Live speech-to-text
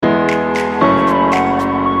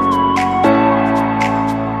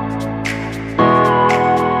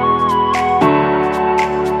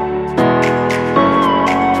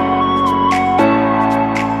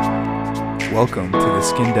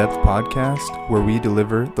Skin Depth podcast, where we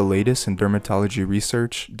deliver the latest in dermatology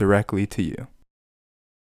research directly to you.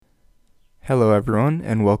 Hello everyone,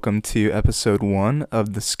 and welcome to episode 1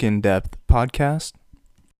 of the Skin Depth podcast.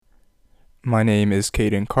 My name is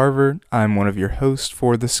Caden Carver. I'm one of your hosts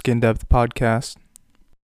for the Skin Depth podcast.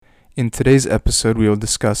 In today's episode, we will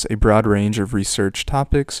discuss a broad range of research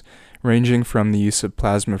topics, ranging from the use of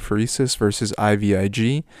plasmapheresis versus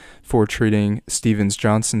IVIG for treating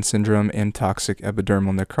Stevens-Johnson syndrome and toxic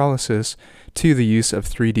epidermal necrolysis to the use of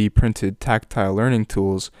 3D printed tactile learning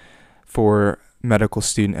tools for medical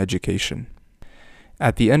student education.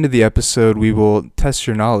 At the end of the episode, we will test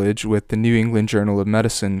your knowledge with the New England Journal of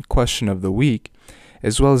Medicine question of the week,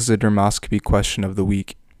 as well as the dermoscopy question of the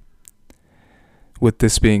week. With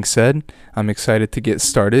this being said, I'm excited to get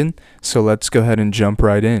started, so let's go ahead and jump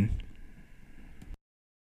right in.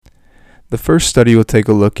 The first study we'll take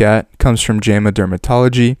a look at comes from JAMA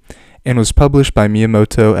Dermatology and was published by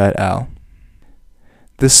Miyamoto et al.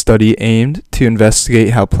 This study aimed to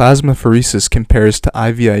investigate how plasmapheresis compares to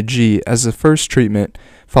IVIG as the first treatment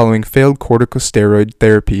following failed corticosteroid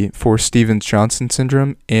therapy for Stevens-Johnson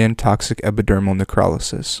syndrome and toxic epidermal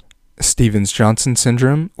necrolysis. Stevens-Johnson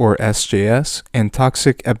syndrome, or SJS, and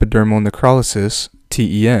toxic epidermal necrolysis,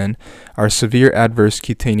 TEN, are severe adverse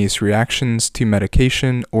cutaneous reactions to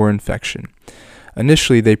medication or infection.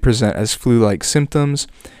 Initially, they present as flu-like symptoms,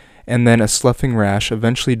 and then a sloughing rash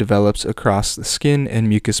eventually develops across the skin and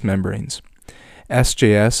mucous membranes.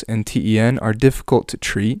 SJS and TEN are difficult to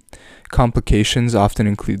treat. Complications often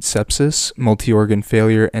include sepsis, multi-organ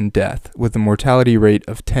failure, and death, with a mortality rate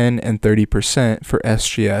of 10 and 30% for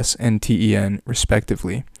SJS and TEN,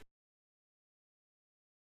 respectively.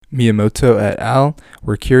 Miyamoto et al.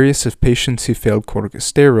 Were curious if patients who failed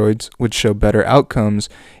corticosteroids would show better outcomes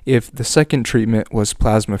if the second treatment was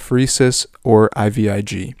plasmapheresis or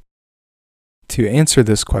IVIG. To answer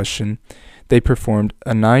this question, they performed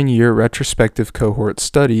a 9-year retrospective cohort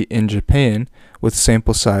study in Japan with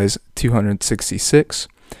sample size 266,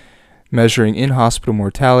 measuring in-hospital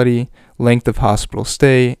mortality, length of hospital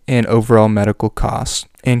stay, and overall medical costs,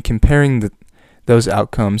 and comparing those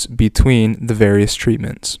outcomes between the various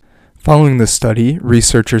treatments. Following the study,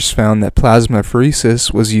 researchers found that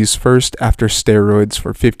plasmapheresis was used first after steroids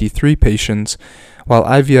for 53 patients, while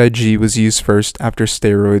IVIG was used first after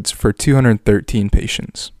steroids for 213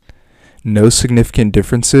 patients. No significant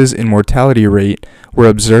differences in mortality rate were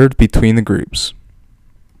observed between the groups.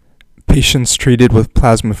 Patients treated with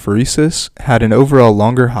plasmapheresis had an overall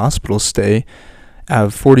longer hospital stay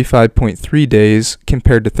of 45.3 days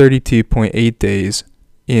compared to 32.8 days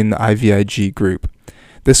in the IVIG group.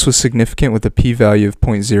 This was significant with a p-value of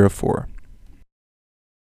 0.04.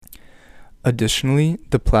 Additionally,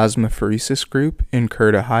 the plasmapheresis group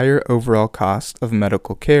incurred a higher overall cost of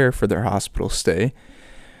medical care for their hospital stay,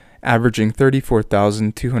 averaging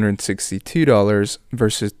 $34,262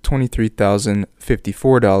 versus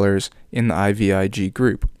 $23,054 in the IVIG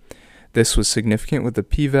group. This was significant with a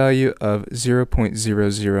p-value of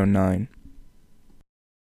 0.009.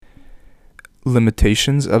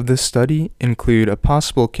 Limitations of this study include a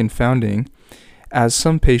possible confounding, as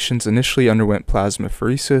some patients initially underwent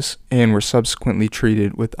plasmapheresis and were subsequently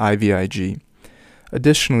treated with IVIG.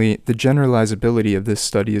 Additionally, the generalizability of this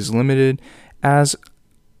study is limited, as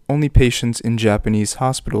only patients in Japanese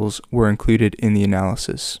hospitals were included in the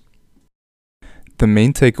analysis. The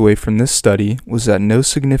main takeaway from this study was that no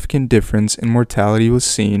significant difference in mortality was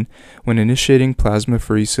seen when initiating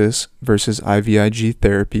plasmapheresis versus IVIG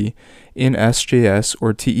therapy in SJS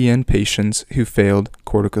or TEN patients who failed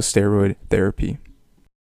corticosteroid therapy.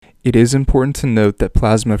 It is important to note that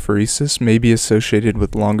plasmapheresis may be associated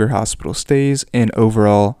with longer hospital stays and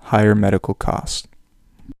overall higher medical costs.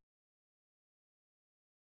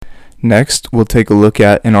 Next, we'll take a look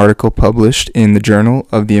at an article published in the Journal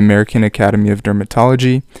of the American Academy of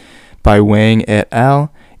Dermatology by Wang et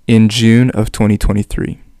al. In June of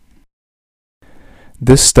 2023.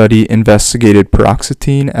 This study investigated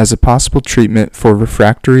paroxetine as a possible treatment for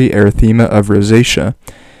refractory erythema of rosacea.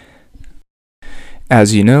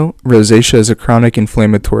 As you know, rosacea is a chronic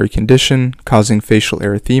inflammatory condition causing facial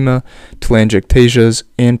erythema, telangiectasias,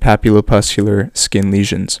 and papulopustular skin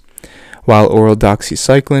lesions. While oral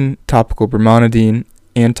doxycycline, topical brimonidine,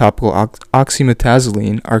 and topical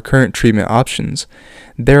oxymetazoline are current treatment options,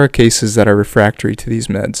 there are cases that are refractory to these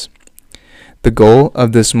meds. The goal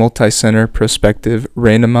of this multi-center prospective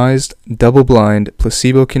randomized double-blind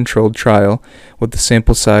placebo-controlled trial with a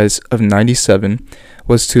sample size of 97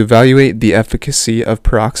 was to evaluate the efficacy of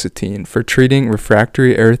paroxetine for treating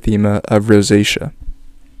refractory erythema of rosacea.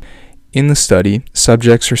 In the study,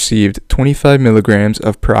 subjects received 25 milligrams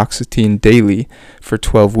of paroxetine daily for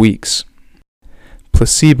 12 weeks.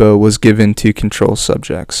 Placebo was given to control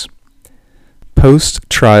subjects.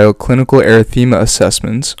 Post-trial clinical erythema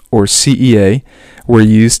assessments, or CEA, were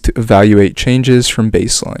used to evaluate changes from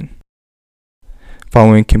baseline.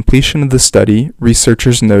 Following completion of the study,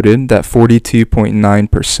 researchers noted that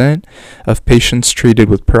 42.9% of patients treated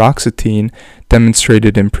with paroxetine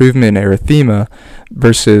demonstrated improvement in erythema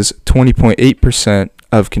versus 20.8%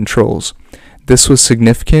 of controls. This was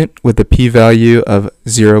significant with a p-value of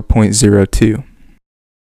 0.02.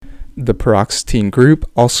 The paroxetine group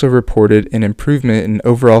also reported an improvement in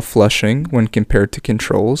overall flushing when compared to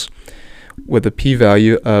controls, with a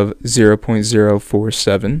p-value of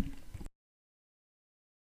 0.047.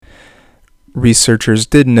 Researchers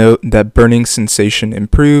did note that burning sensation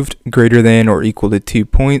improved greater than or equal to 2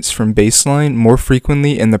 points from baseline more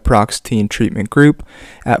frequently in the paroxetine treatment group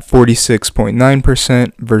at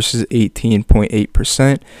 46.9% versus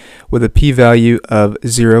 18.8%, with a p-value of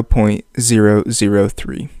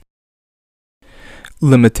 0.003.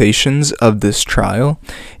 Limitations of this trial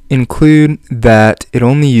include that it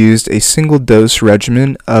only used a single dose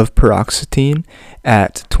regimen of paroxetine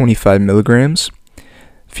at 25 milligrams.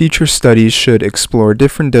 Future studies should explore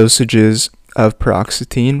different dosages of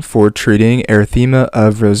paroxetine for treating erythema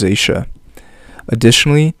of rosacea.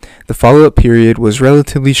 Additionally, the follow-up period was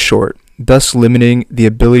relatively short, thus limiting the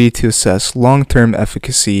ability to assess long-term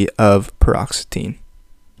efficacy of paroxetine.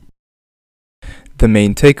 The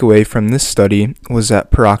main takeaway from this study was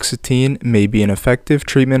that paroxetine may be an effective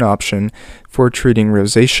treatment option for treating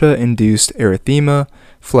rosacea-induced erythema,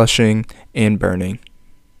 flushing, and burning.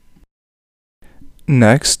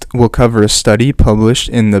 Next, we'll cover a study published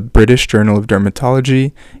in the British Journal of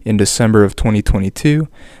Dermatology in December of 2022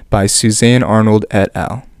 by Suzanne Arnold et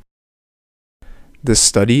al. This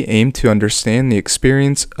study aimed to understand the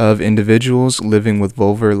experience of individuals living with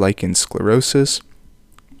vulvar lichen sclerosis.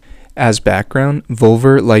 As background,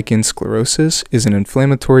 vulvar lichen sclerosis is an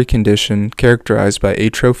inflammatory condition characterized by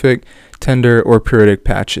atrophic, tender, or pruritic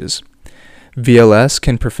patches. VLS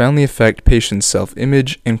can profoundly affect patients'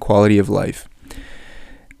 self-image and quality of life.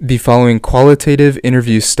 The following qualitative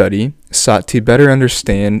interview study sought to better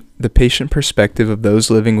understand the patient perspective of those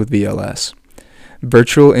living with VLS.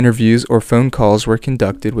 Virtual interviews or phone calls were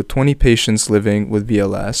conducted with 20 patients living with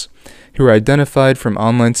VLS who were identified from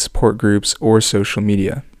online support groups or social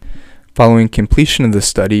media. Following completion of the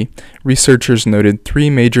study, researchers noted 3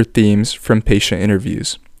 major themes from patient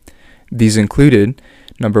interviews. These included,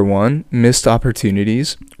 number 1, missed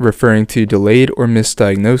opportunities, referring to delayed or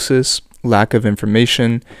misdiagnosis, lack of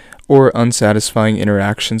information, or unsatisfying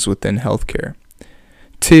interactions within healthcare.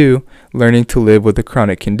 2, learning to live with a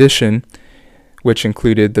chronic condition, which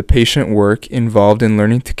included the patient work involved in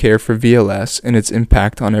learning to care for VLS and its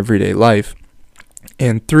impact on everyday life.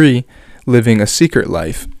 And 3, living a secret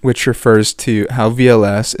life, which refers to how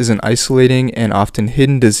VLS is an isolating and often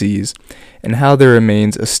hidden disease, and how there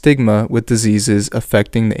remains a stigma with diseases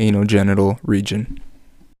affecting the anogenital region.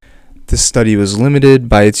 This study was limited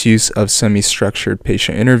by its use of semi-structured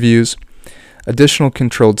patient interviews. Additional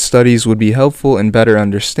controlled studies would be helpful in better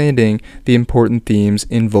understanding the important themes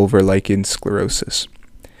in vulvar lichen sclerosis.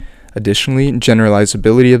 Additionally,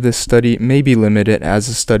 generalizability of this study may be limited as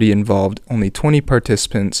the study involved only 20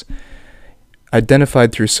 participants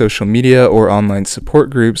identified through social media or online support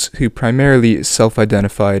groups who primarily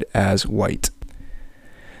self-identified as white.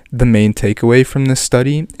 The main takeaway from this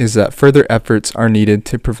study is that further efforts are needed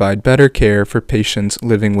to provide better care for patients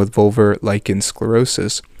living with vulvar lichen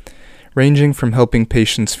sclerosis, ranging from helping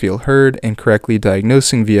patients feel heard and correctly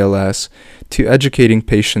diagnosing VLS to educating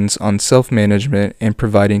patients on self-management and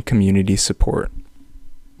providing community support.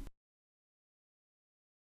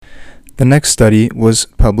 The next study was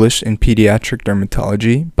published in Pediatric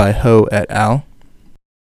Dermatology by Ho et al.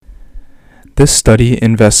 This study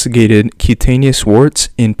investigated cutaneous warts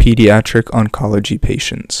in pediatric oncology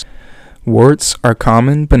patients. Warts are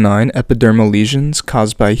common benign epidermal lesions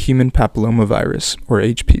caused by human papillomavirus, or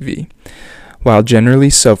HPV. While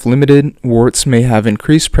generally self-limited, warts may have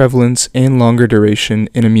increased prevalence and longer duration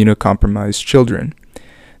in immunocompromised children.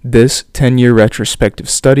 This 10-year retrospective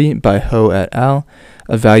study by Ho et al.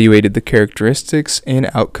 Evaluated the characteristics and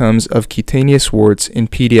outcomes of cutaneous warts in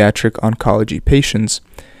pediatric oncology patients,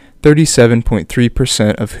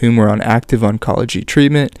 37.3% of whom were on active oncology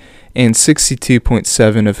treatment and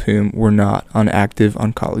 62.7% of whom were not on active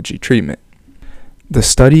oncology treatment. The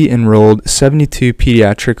study enrolled 72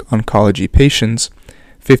 pediatric oncology patients,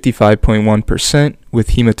 55.1% with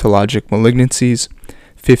hematologic malignancies,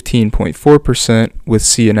 15.4% with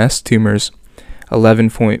CNS tumors,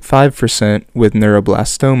 11.5% with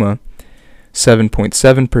neuroblastoma,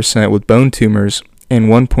 7.7% with bone tumors, and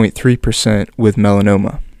 1.3% with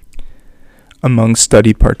melanoma. Among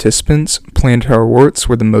study participants, plantar warts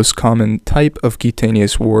were the most common type of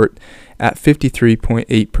cutaneous wart at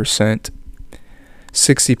 53.8%.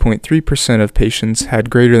 60.3% of patients had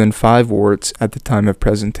greater than 5 warts at the time of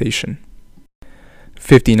presentation.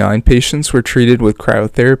 59 patients were treated with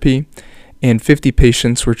cryotherapy, and 50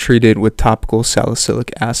 patients were treated with topical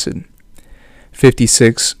salicylic acid.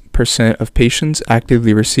 56% of patients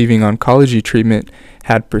actively receiving oncology treatment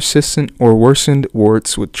had persistent or worsened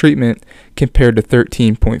warts with treatment, compared to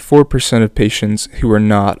 13.4% of patients who were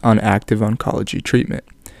not on active oncology treatment.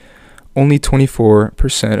 Only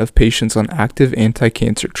 24% of patients on active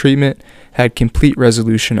anti-cancer treatment had complete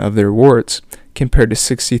resolution of their warts, compared to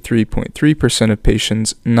 63.3% of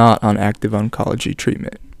patients not on active oncology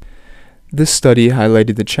treatment. This study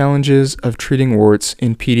highlighted the challenges of treating warts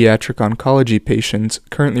in pediatric oncology patients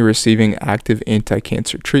currently receiving active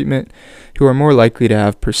anti-cancer treatment, who are more likely to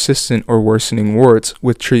have persistent or worsening warts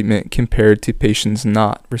with treatment compared to patients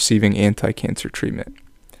not receiving anti-cancer treatment.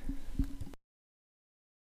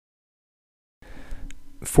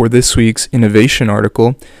 For this week's innovation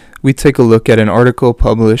article, we take a look at an article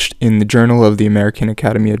published in the Journal of the American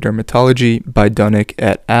Academy of Dermatology by Dunnick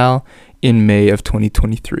et al. In May of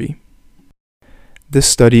 2023. This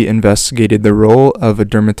study investigated the role of a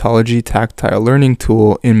dermatology tactile learning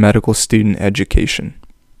tool in medical student education.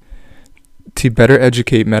 To better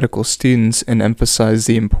educate medical students and emphasize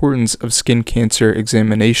the importance of skin cancer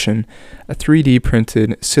examination, a 3D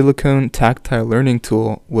printed silicone tactile learning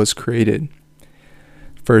tool was created.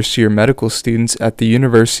 First-year medical students at the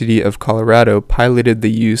University of Colorado piloted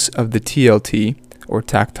the use of the TLT, or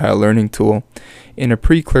tactile learning tool, in a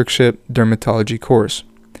pre-clerkship dermatology course.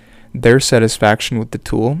 Their satisfaction with the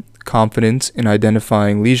tool, confidence in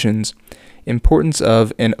identifying lesions, importance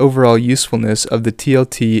of and overall usefulness of the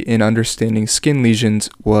TLT in understanding skin lesions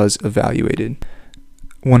was evaluated.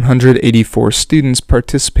 184 students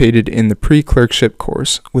participated in the pre-clerkship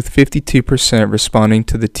course, with 52% responding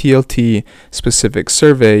to the TLT specific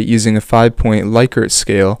survey using a 5-point Likert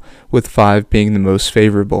scale, with 5 being the most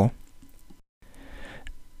favorable.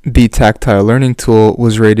 The tactile learning tool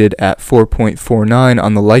was rated at 4.49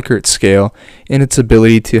 on the Likert scale in its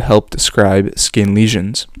ability to help describe skin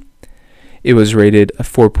lesions. It was rated a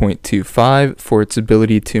 4.25 for its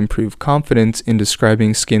ability to improve confidence in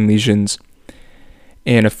describing skin lesions,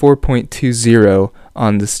 and a 4.20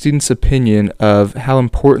 on the student's opinion of how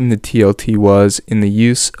important the TLT was in the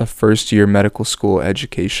use of first-year medical school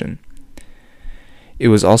education. It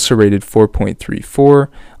was also rated 4.34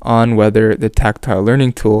 on whether the tactile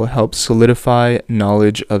learning tool helps solidify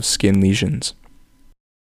knowledge of skin lesions.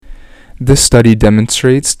 This study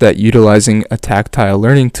demonstrates that utilizing a tactile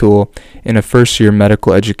learning tool in a first-year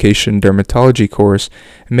medical education dermatology course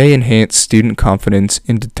may enhance student confidence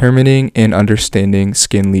in determining and understanding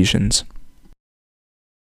skin lesions.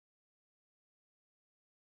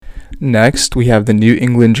 Next, we have the New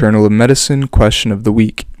England Journal of Medicine question of the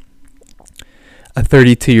week. A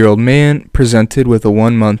 32-year-old man presented with a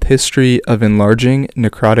 1-month history of enlarging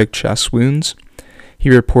necrotic chest wounds. He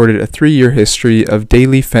reported a 3-year history of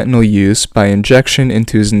daily fentanyl use by injection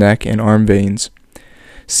into his neck and arm veins.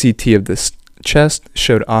 CT of the chest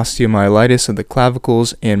showed osteomyelitis of the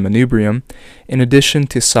clavicles and manubrium, in addition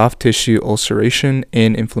to soft tissue ulceration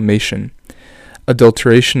and inflammation.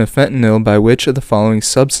 Adulteration of fentanyl by which of the following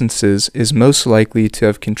substances is most likely to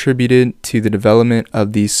have contributed to the development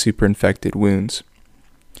of these superinfected wounds?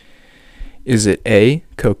 Is it A,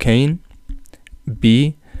 cocaine,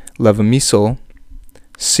 B, levamisole,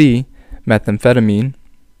 C, methamphetamine,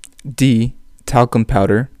 D, talcum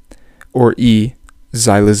powder, or E,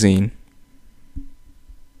 xylazine?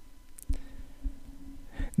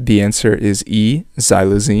 The answer is E,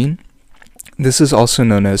 xylazine. This is also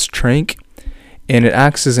known as tranq, and it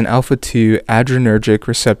acts as an alpha-2 adrenergic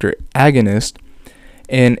receptor agonist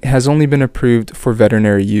and has only been approved for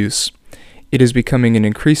veterinary use. It is becoming an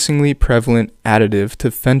increasingly prevalent additive to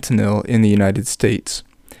fentanyl in the United States.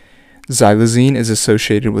 Xylazine is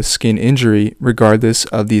associated with skin injury regardless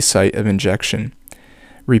of the site of injection.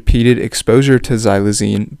 Repeated exposure to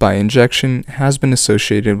xylazine by injection has been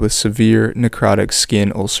associated with severe necrotic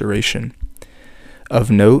skin ulceration.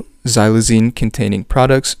 Of note, xylazine-containing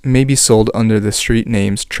products may be sold under the street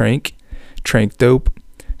names Tranq, Tranq Dope,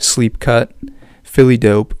 Sleep Cut, Philly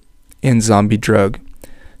Dope, and Zombie Drug.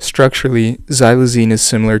 Structurally, xylazine is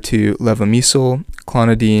similar to levamisole,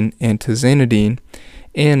 clonidine, and tizanidine,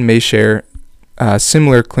 and may share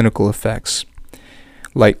similar clinical effects.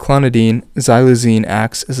 Like clonidine, xylazine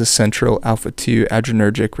acts as a central alpha-2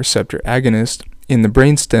 adrenergic receptor agonist in the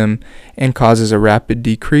brainstem and causes a rapid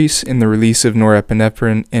decrease in the release of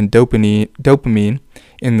norepinephrine and dopamine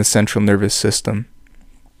in the central nervous system.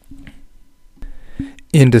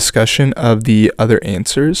 In discussion of the other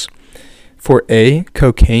answers, for A,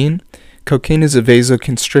 cocaine is a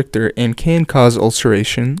vasoconstrictor and can cause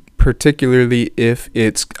ulceration, particularly if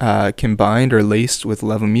it's combined or laced with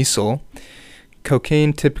levamisole.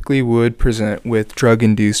 Cocaine typically would present with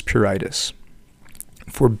drug-induced pruritus.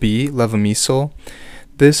 For B, levamisole,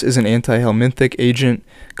 this is an antihelminthic agent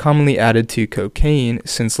commonly added to cocaine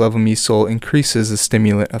since levamisole increases the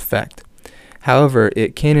stimulant effect. However,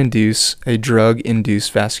 it can induce a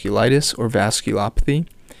drug-induced vasculitis or vasculopathy,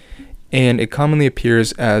 and it commonly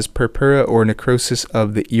appears as purpura or necrosis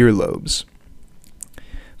of the earlobes.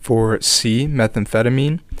 For C,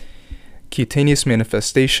 methamphetamine, cutaneous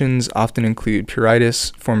manifestations often include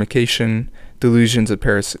pruritus, formication, delusions of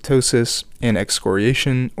parasitosis, and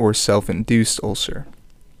excoriation or self-induced ulcer.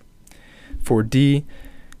 For D,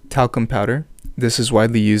 talcum powder. This is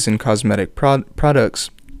widely used in cosmetic products,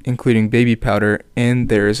 including baby powder, and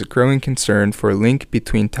there is a growing concern for a link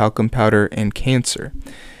between talcum powder and cancer.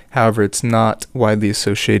 However, it's not widely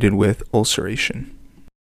associated with ulceration.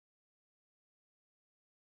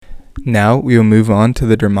 Now we will move on to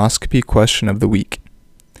the dermoscopy question of the week.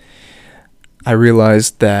 I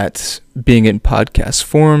realized that being in podcast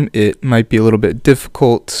form, it might be a little bit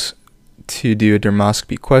difficult to do a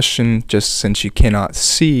dermoscopy question just since you cannot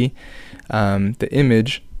see the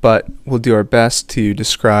image, but we'll do our best to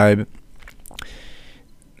describe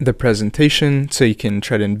the presentation so you can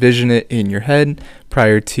try to envision it in your head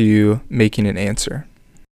prior to making an answer.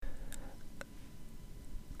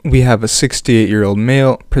 We have a 68-year-old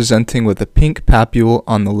male presenting with a pink papule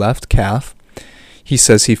on the left calf. He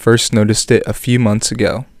says he first noticed it a few months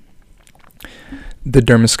ago. The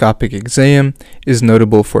dermoscopic exam is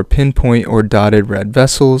notable for pinpoint or dotted red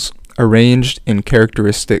vessels arranged in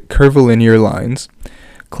characteristic curvilinear lines,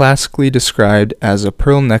 classically described as a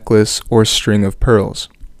pearl necklace or string of pearls.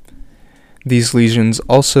 These lesions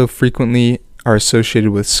also frequently are associated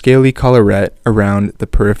with scaly collarette around the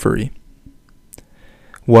periphery.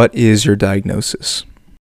 What is your diagnosis?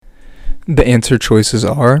 The answer choices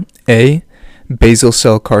are A, basal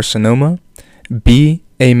cell carcinoma, B,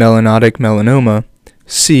 amelanotic melanoma,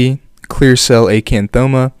 C, clear cell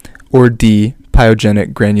acanthoma, or D,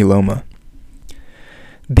 pyogenic granuloma.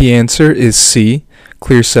 The answer is C,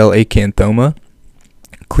 clear cell acanthoma.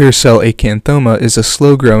 Clear cell acanthoma is a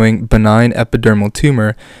slow-growing, benign epidermal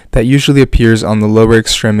tumor that usually appears on the lower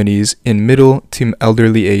extremities in middle to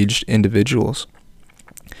elderly aged individuals.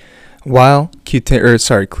 While clear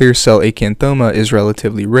cell acanthoma is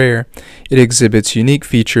relatively rare, it exhibits unique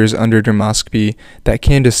features under dermoscopy that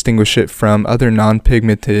can distinguish it from other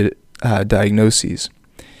non-pigmented diagnoses.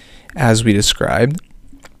 As we described,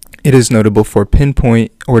 it is notable for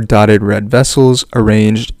pinpoint or dotted red vessels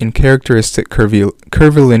arranged in characteristic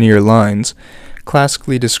curvilinear lines,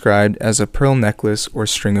 classically described as a pearl necklace or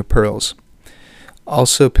string of pearls.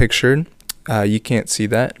 Also pictured, you can't see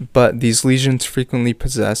that, but these lesions frequently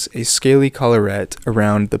possess a scaly collarette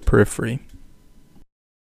around the periphery.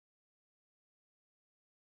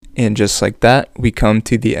 And just like that, we come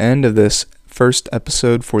to the end of this first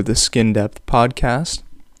episode for the Skin Depth podcast.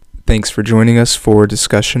 Thanks for joining us for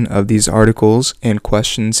discussion of these articles and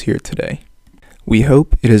questions here today. We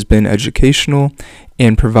hope it has been educational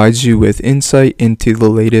and provides you with insight into the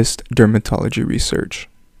latest dermatology research.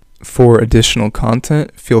 For additional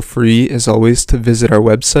content, feel free, as always, to visit our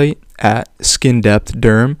website at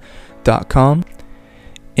skindepthderm.com,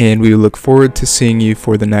 and we look forward to seeing you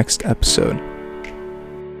for the next episode.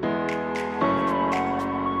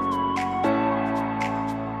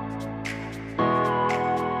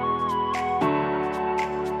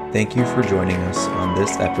 Thank you for joining us on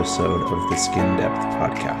this episode of the Skin Depth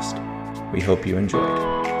podcast. We hope you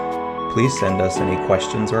enjoyed. Please send us any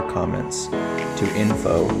questions or comments to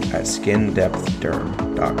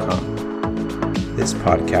info@skindepthderm.com. This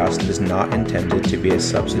podcast is not intended to be a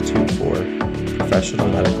substitute for professional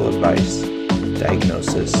medical advice,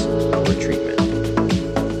 diagnosis, or treatment.